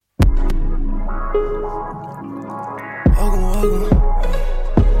welcome.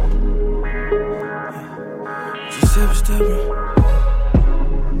 Just stepping.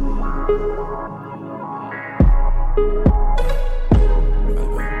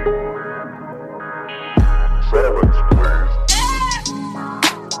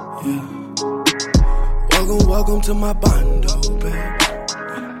 Welcome to my Bando, babe.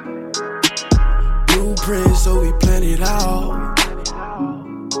 Blueprint, so we plan it out.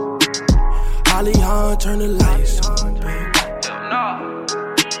 Holly Han, turn the lights on, babe.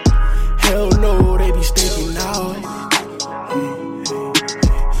 Hell no, they be stinking out.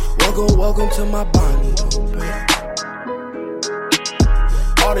 Welcome to my Bando, babe.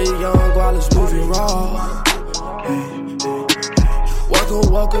 All the young gualas moving raw.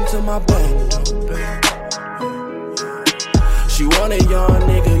 Welcome to my Bando, babe. She want a young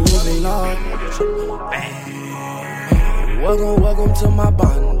nigga living large. Welcome to my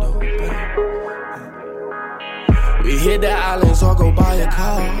Bando, babe. We hit the islands or go buy a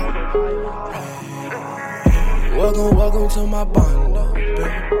car. Welcome to my Bando, babe.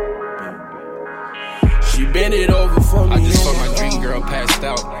 She bent it over for me. I just saw my dream girl passed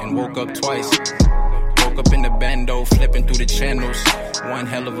out and woke up twice. Woke up in the Bando, flipping through the channels. One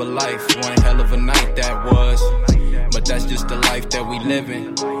hell of a life, one hell of a night that was. But that's just the life that we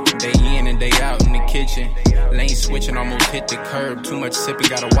living. Day in and day out in the kitchen. Lane switching, almost hit the curb. Too much sipping,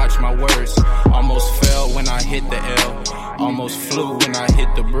 gotta watch my words. Almost fell when I hit the L. Almost flew when I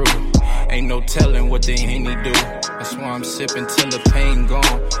hit the brew. Ain't no telling what the Henny do. That's why I'm sipping till the pain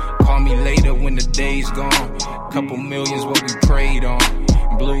gone. Call me later when the day's gone. Couple millions what we prayed on.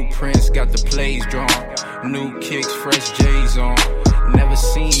 Blueprints got the plays drawn. New kicks, fresh J's on. Never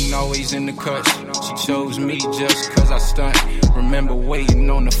seen, always in the cuts. She chose me just cause I stunt. Remember waiting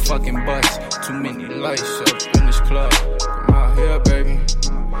on the fucking bus. Too many lights up in this club. Come out here, baby.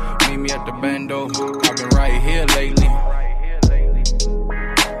 Meet me at the Bando. I've been right here lately.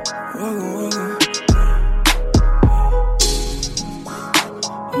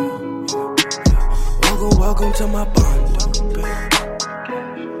 Welcome to my Bando, babe.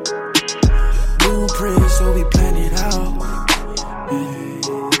 Blueprint, so we play